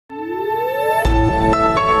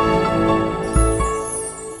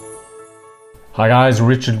Hi guys,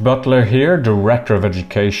 Richard Butler here, Director of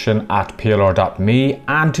Education at PLR.me,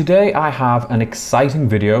 and today I have an exciting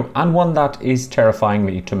video and one that is terrifying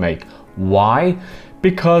me to make. Why?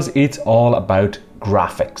 Because it's all about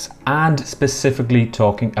graphics and specifically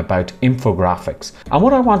talking about infographics. And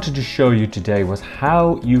what I wanted to show you today was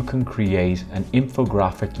how you can create an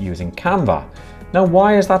infographic using Canva. Now,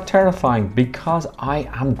 why is that terrifying? Because I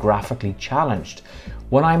am graphically challenged.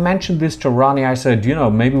 When I mentioned this to Ronnie, I said, you know,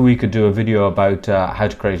 maybe we could do a video about how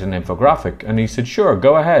to create an infographic. And he said, sure,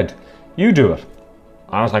 go ahead, you do it.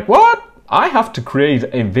 I was like, what? I have to create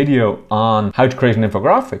a video on how to create an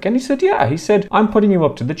infographic. And he said, yeah, he said, I'm putting you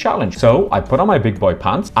up to the challenge. So I put on my big boy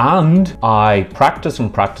pants and I practiced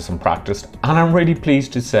and practiced and practiced. And I'm really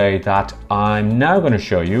pleased to say that I'm now going to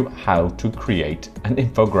show you how to create an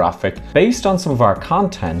infographic based on some of our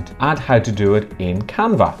content and how to do it in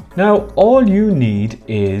Canva. Now, all you need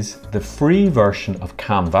is the free version of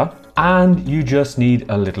Canva, and you just need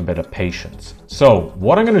a little bit of patience. So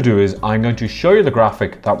what I'm going to do is I'm going to show you the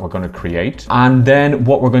graphic that we're going to create, and then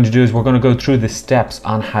what we're going to do is we're going to go through the steps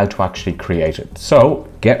on how to actually create it. So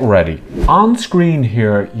get ready. On screen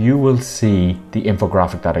here you will see the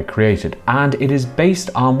infographic that I created, and it is based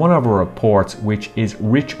on one of our reports, which is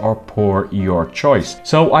Rich or Poor, Your Choice.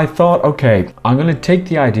 So I thought, okay, I'm going to take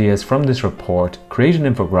the ideas from this report, create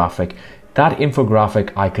an infographic. That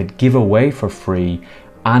infographic I could give away for free,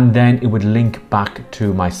 and then it would link back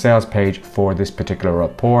to my sales page for this particular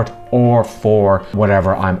report or for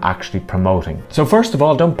whatever I'm actually promoting. So first of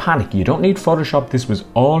all, don't panic. You don't need Photoshop. This was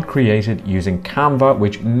all created using Canva,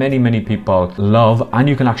 which many people love, and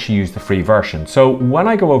you can actually use the free version. So when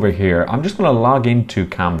I go over here, I'm just going to log into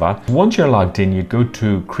Canva. Once you're logged in, you go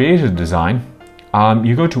to create a design,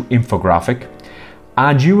 you go to infographic,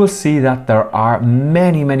 and you will see that there are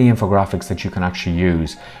many infographics that you can actually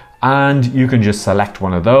use. And you can just select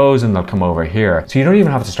one of those and they'll come over here. So you don't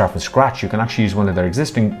even have to start from scratch. You can actually use one of their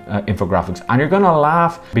existing infographics, and you're gonna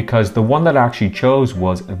laugh because the one that I actually chose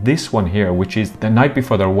was this one here, which is the night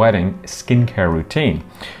before their wedding skincare routine.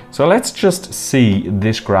 So let's just see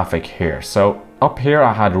this graphic here. So up here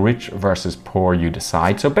I had rich versus poor, you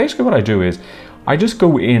decide. So basically what I do is I just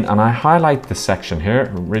go in and I highlight the section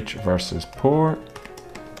here, rich versus poor,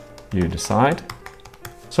 you decide.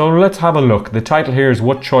 So let's have a look. The title here is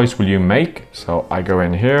what choice will you make? So I go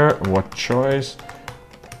in here, what choice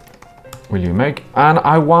will you make? And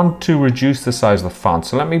I want to reduce the size of the font.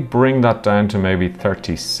 So let me bring that down to maybe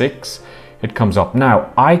 36. It comes up.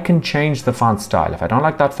 Now I can change the font style. If I don't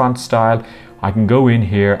like that font style, I can go in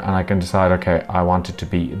here and I can decide, okay, I want it to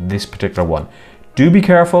be this particular one. Do be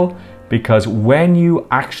careful, because when you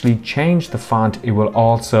actually change the font, it will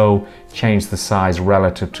also change the size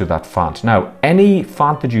relative to that font. Now, any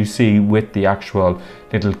font that you see with the actual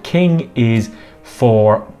little king is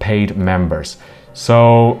for paid members.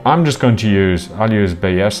 So I'm just going to I'll use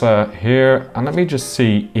Bayesa here, and let me just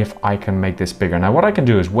see if I can make this bigger. Now what I can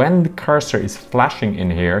do is when the cursor is flashing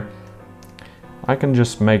in here, I can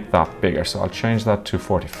just make that bigger. So I'll change that to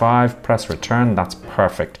 45, press return, that's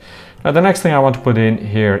perfect. Now the next thing I want to put in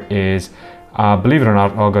here is, believe it or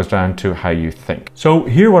not, it all goes down to how you think. So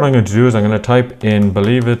here what I'm going to do is I'm going to type in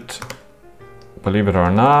believe it or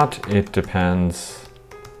not, it depends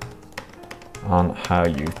on how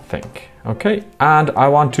you think. Okay, and I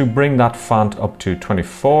want to bring that font up to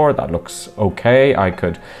 24. That looks okay. I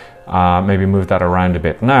could maybe move that around a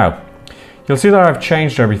bit. Now, you'll see that I've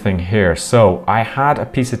changed everything here. So I had a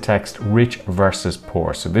piece of text, rich versus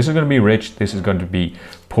poor. So this is going to be rich, this is going to be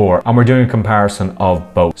poor, and we're doing a comparison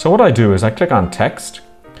of both. So what I do is I click on text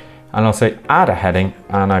and I'll say add a heading,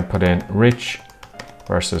 and I put in rich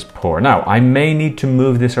versus poor. Now I may need to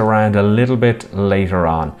move this around a little bit later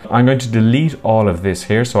on. I'm going to delete all of this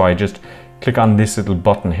here. So I just click on this little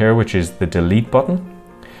button here, which is the delete button.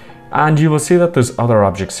 And you will see that there's other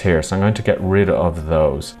objects here. So I'm going to get rid of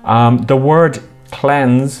those. The word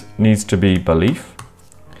cleanse needs to be belief.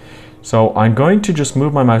 So I'm going to just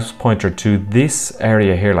move my mouse pointer to this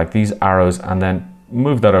area here, like these arrows, and then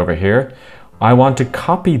move that over here. I want to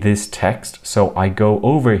copy this text. So I go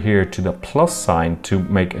over here to the plus sign to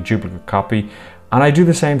make a duplicate copy. And I do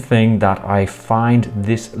the same thing, that I find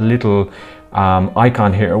this little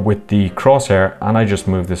icon here with the crosshair, and I just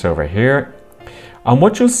move this over here. And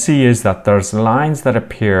what you'll see is that there's lines that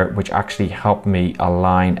appear which actually help me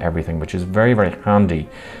align everything, which is very handy.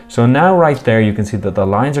 So now right there you can see that the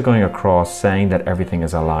lines are going across saying that everything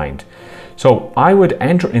is aligned. So I would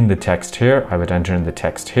enter in the text here, I would enter in the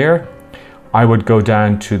text here, I would go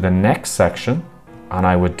down to the next section and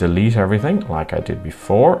I would delete everything like I did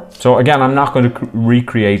before. So again, I'm not going to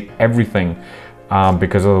recreate everything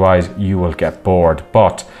because otherwise you will get bored,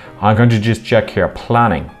 but I'm going to just check here,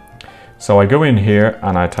 planning. So I go in here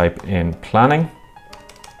and I type in planning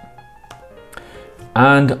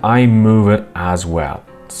and I move it as well.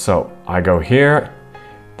 So I go here,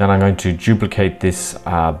 then I'm going to duplicate this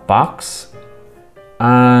box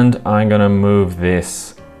and I'm going to move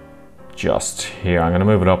this just here. I'm going to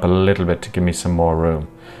move it up a little bit to give me some more room.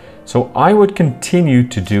 So I would continue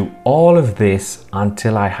to do all of this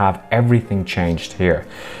until I have everything changed here.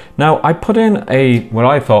 Now I put in what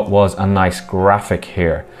I thought was a nice graphic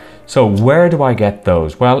here. So where do I get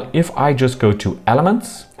those? Well, if I just go to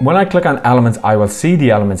elements, when I click on elements, I will see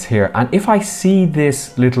the elements here. And if I see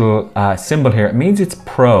this little symbol here, it means it's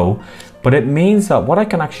Pro, but it means that what I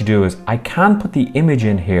can actually do is I can put the image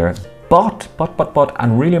in here, but,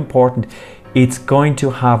 and really important, it's going to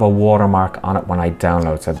have a watermark on it when I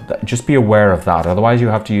download. So just be aware of that. Otherwise you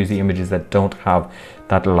have to use the images that don't have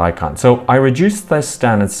that little icon. So I reduce this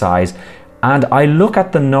down in size and I look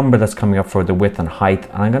at the number that's coming up for the width and height,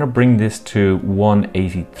 and I'm going to bring this to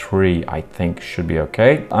 183, I think should be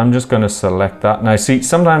okay. I'm just going to select that. Now see,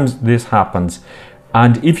 sometimes this happens,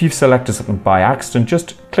 and if you've selected something by accident,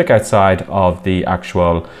 just click outside of the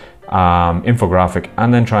actual infographic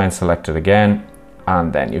and then try and select it again,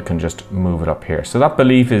 and then you can just move it up here. So that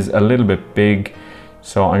belief is a little bit big,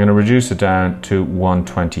 so I'm going to reduce it down to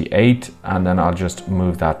 128 and then I'll just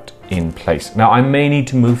move that in place. Now I may need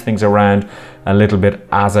to move things around a little bit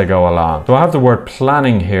as I go along. So I have the word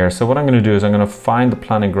planning here. So what I'm going to do is I'm going to find the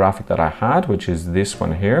planning graphic that I had, which is this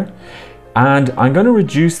one here. And I'm going to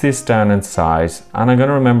reduce this down in size, and I'm going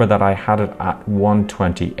to remember that I had it at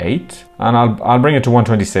 128, and I'll bring it to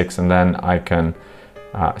 126 and then I can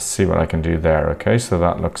see what I can do there. Okay, so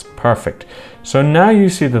that looks perfect. So now you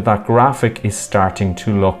see that that graphic is starting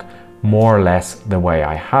to look more or less the way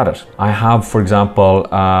I had it. I have, for example,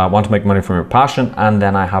 want to make money from your passion, and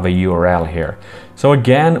then I have a URL here. So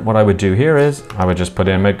again, what I would do here is I would just put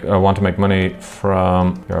in want to make money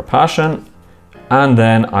from your passion, and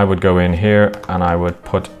then I would go in here and I would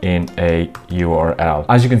put in a URL.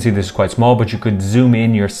 As you can see, this is quite small, but you could zoom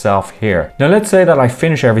in yourself here. Now let's say that I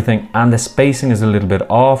finish everything and the spacing is a little bit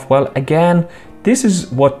off. Well, again, this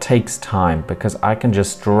is what takes time, because I can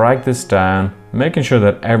just drag this down, making sure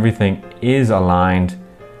that everything is aligned,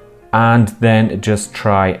 and then just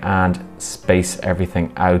try and space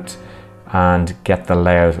everything out and get the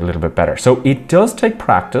layout a little bit better. So it does take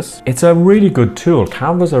practice. It's a really good tool.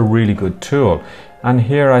 Canva's a really good tool. And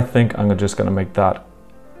here I think I'm just gonna make that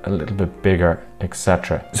a little bit bigger,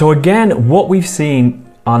 etc. So again, what we've seen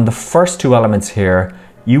on the first two elements here,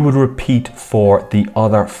 you would repeat for the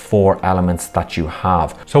other 4 elements that you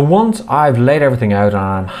have. So once I've laid everything out and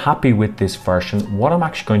I'm happy with this version, what I'm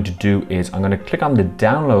actually going to do is I'm going to click on the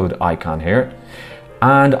download icon here,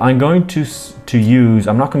 and I'm going to use,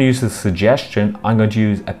 I'm not going to use the suggestion, I'm going to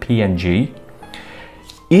use a PNG.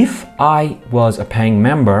 If I was a paying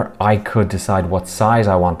member, I could decide what size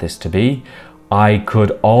I want this to be. I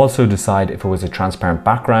could also decide if it was a transparent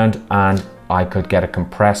background, and I could get it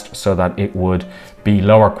compressed so that it would be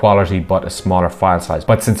lower quality but a smaller file size.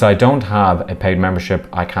 But since I don't have a paid membership,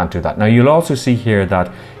 I can't do that. Now you'll also see here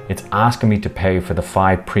that it's asking me to pay for the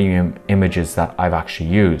 5 premium images that I've actually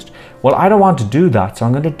used. Well, I don't want to do that, so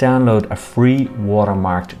I'm going to download a free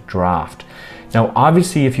watermarked draft. Now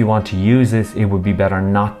obviously if you want to use this, it would be better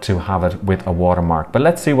not to have it with a watermark, but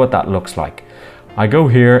let's see what that looks like. I go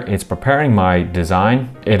here, it's preparing my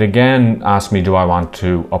design. It again asks me, do I want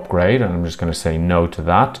to upgrade? And I'm just going to say no to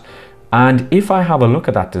that. And if I have a look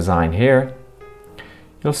at that design here,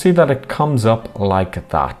 you'll see that it comes up like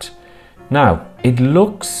that. Now, it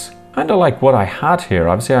looks kind of like what I had here.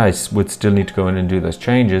 Obviously, I would still need to go in and do those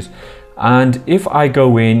changes. And if I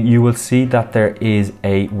go in, you will see that there is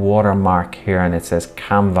a watermark here and it says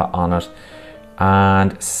Canva on it.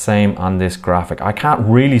 And same on this graphic. I can't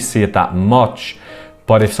really see it that much,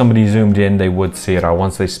 but if somebody zoomed in, they would see it, or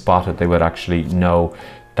once they spot it, they would actually know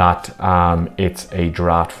that it's a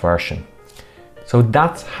draft version. So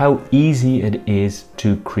that's how easy it is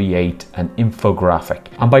to create an infographic.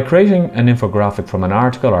 And by creating an infographic from an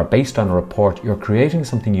article or based on a report, you're creating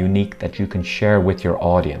something unique that you can share with your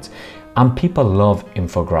audience. And people love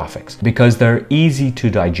infographics because they're easy to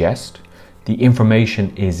digest, the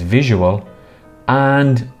information is visual,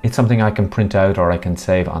 and it's something I can print out or I can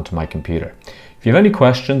save onto my computer. If you have any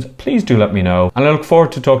questions, please do let me know, and I look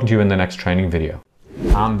forward to talking to you in the next training video.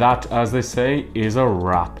 And that, as they say, is a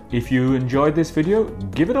wrap. If you enjoyed this video,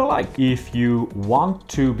 give it a like. If you want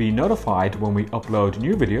to be notified when we upload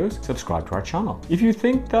new videos, subscribe to our channel. If you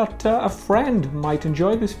think that a friend might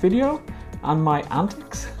enjoy this video, and my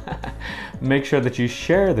antics? Make sure that you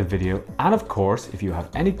share the video, and of course, if you have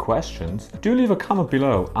any questions, do leave a comment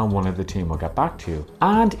below and one of the team will get back to you.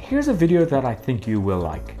 And here's a video that I think you will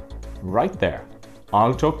like, right there.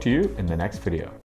 I'll talk to you in the next video.